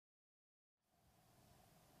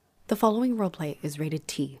The following roleplay is rated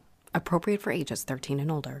T, appropriate for ages 13 and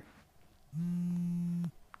older.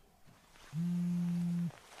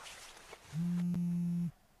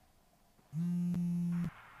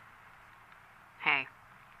 Hey,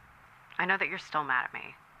 I know that you're still mad at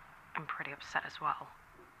me. I'm pretty upset as well.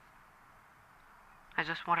 I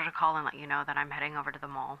just wanted to call and let you know that I'm heading over to the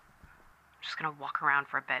mall. I'm just gonna walk around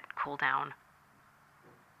for a bit, cool down.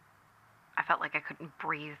 I felt like I couldn't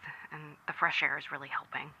breathe, and the fresh air is really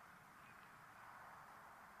helping.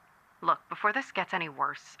 Look, before this gets any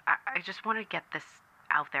worse, I just want to get this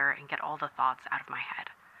out there and get all the thoughts out of my head.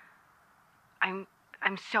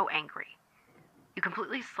 I'm so angry. You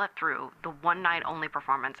completely slept through the one night only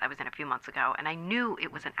performance I was in a few months ago, and I knew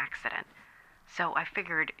it was an accident, so I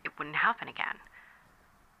figured it wouldn't happen again.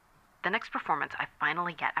 The next performance I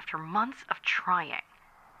finally get after months of trying.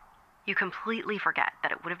 You completely forget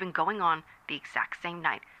that it would have been going on the exact same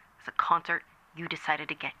night as a concert you decided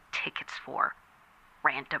to get tickets for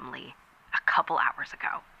randomly a couple hours ago.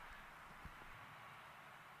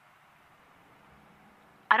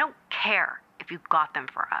 I don't care if you got them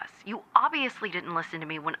for us. You obviously didn't listen to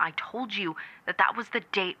me when I told you that that was the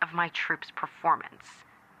date of my troupe's performance.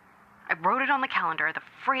 I wrote it on the calendar, the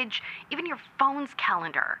fridge, even your phone's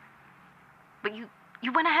calendar. But you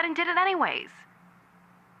went ahead and did it anyways.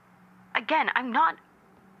 Again, I'm not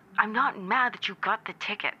mad that you got the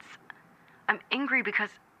tickets. I'm angry because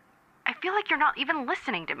I feel like you're not even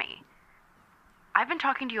listening to me. I've been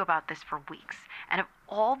talking to you about this for weeks, and of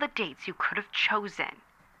all the dates you could have chosen,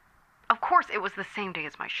 of course it was the same day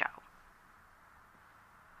as my show.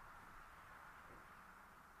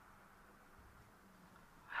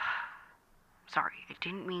 Sorry, I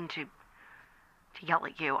didn't mean to yell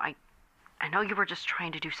at you. I know you were just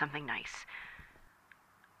trying to do something nice.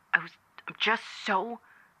 I'm just so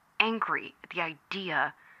angry at the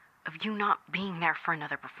idea of you not being there for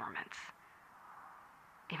another performance.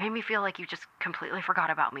 It made me feel like you just completely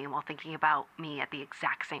forgot about me while thinking about me at the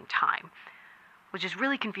exact same time, which is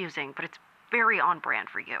really confusing, but it's very on brand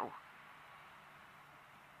for you.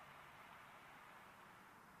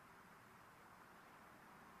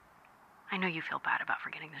 I know you feel bad about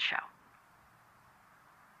forgetting the show.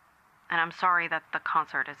 And I'm sorry that the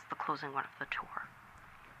concert is the closing one of the tour.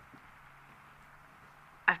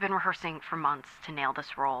 I've been rehearsing for months to nail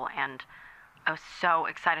this role, and I was so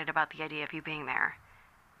excited about the idea of you being there.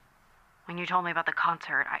 When you told me about the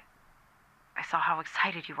concert, I saw how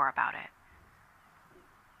excited you were about it.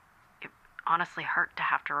 It honestly hurt to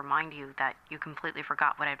have to remind you that you completely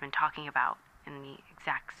forgot what I'd been talking about in the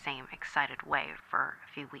exact same excited way for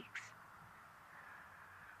a few weeks.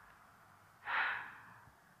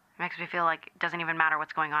 It makes me feel like it doesn't even matter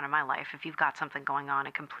what's going on in my life. If you've got something going on,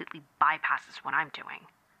 it completely bypasses what I'm doing.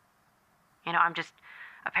 You know, I'm just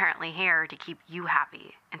apparently here to keep you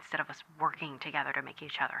happy instead of us working together to make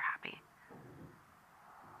each other happy.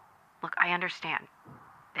 Look, I understand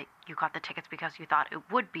that you got the tickets because you thought it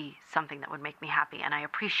would be something that would make me happy, and I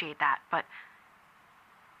appreciate that, but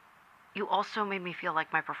you also made me feel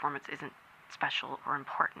like my performance isn't special or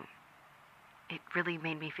important. It really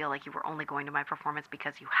made me feel like you were only going to my performance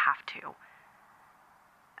because you have to.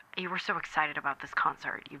 You were so excited about this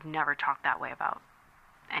concert. You've never talked that way about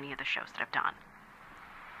any of the shows that I've done.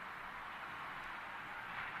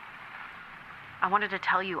 I wanted to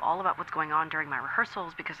tell you all about what's going on during my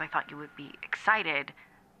rehearsals because I thought you would be excited.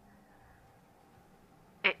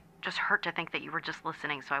 It just hurt to think that you were just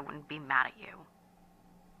listening so I wouldn't be mad at you.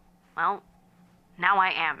 Well, now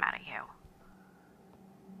I am mad at you.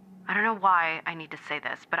 I don't know why I need to say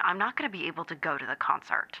this, but I'm not going to be able to go to the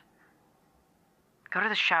concert. Go to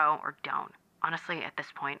the show or don't. Honestly, at this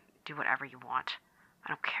point, do whatever you want. I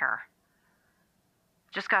don't care.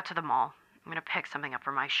 Just got to the mall. I'm going to pick something up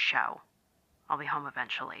for my show. I'll be home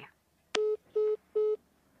eventually.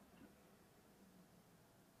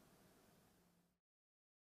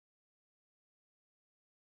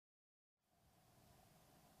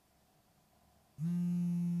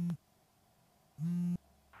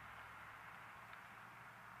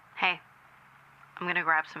 Hey, I'm going to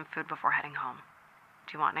grab some food before heading home.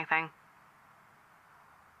 Do you want anything?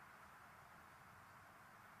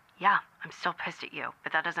 Yeah, I'm still pissed at you,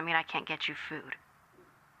 but that doesn't mean I can't get you food.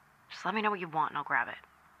 Just let me know what you want and I'll grab it.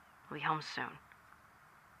 I'll be home soon.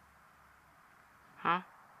 Huh?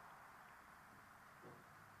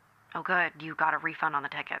 Oh good, you got a refund on the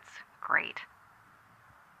tickets. Great.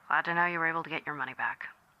 Glad to know you were able to get your money back.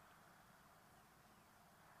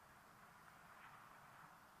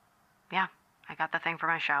 Yeah, I got the thing for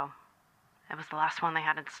my show. It was the last one they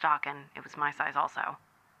had in stock and it was my size also.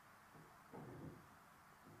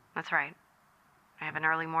 That's right. I have an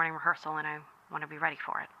early morning rehearsal and I want to be ready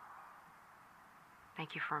for it.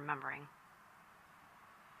 Thank you for remembering.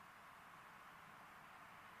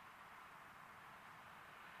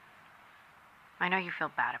 I know you feel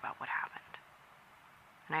bad about what happened,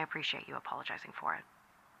 and I appreciate you apologizing for it.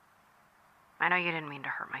 I know you didn't mean to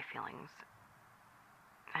hurt my feelings,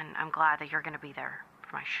 and I'm glad that you're going to be there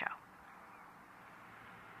for my show.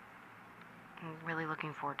 I'm really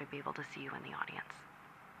looking forward to be able to see you in the audience.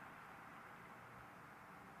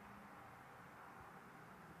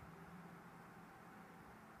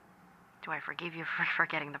 Do I forgive you for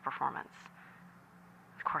forgetting the performance?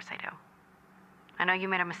 Of course I do. I know you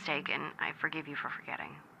made a mistake, and I forgive you for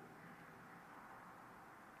forgetting.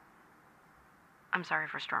 I'm sorry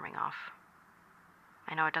for storming off.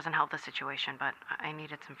 I know it doesn't help the situation, but I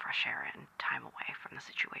needed some fresh air and time away from the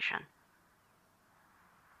situation.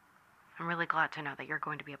 I'm really glad to know that you're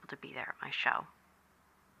going to be able to be there at my show.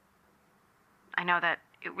 I know that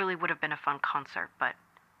it really would have been a fun concert, but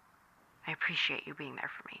I appreciate you being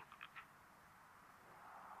there for me.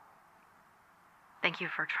 Thank you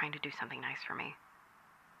for trying to do something nice for me.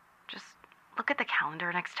 Just look at the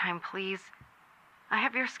calendar next time, please. I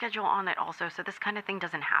have your schedule on it also, so this kind of thing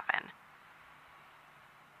doesn't happen.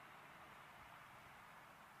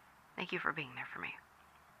 Thank you for being there for me.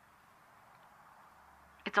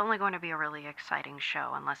 It's only going to be a really exciting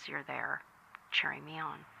show unless you're there cheering me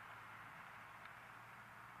on.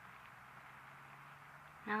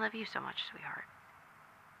 I love you so much, sweetheart.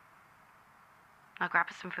 I'll grab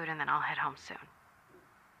us some food and then I'll head home soon.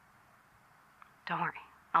 Don't worry,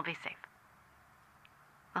 I'll be safe.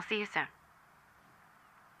 I'll see you soon.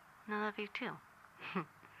 I love you too.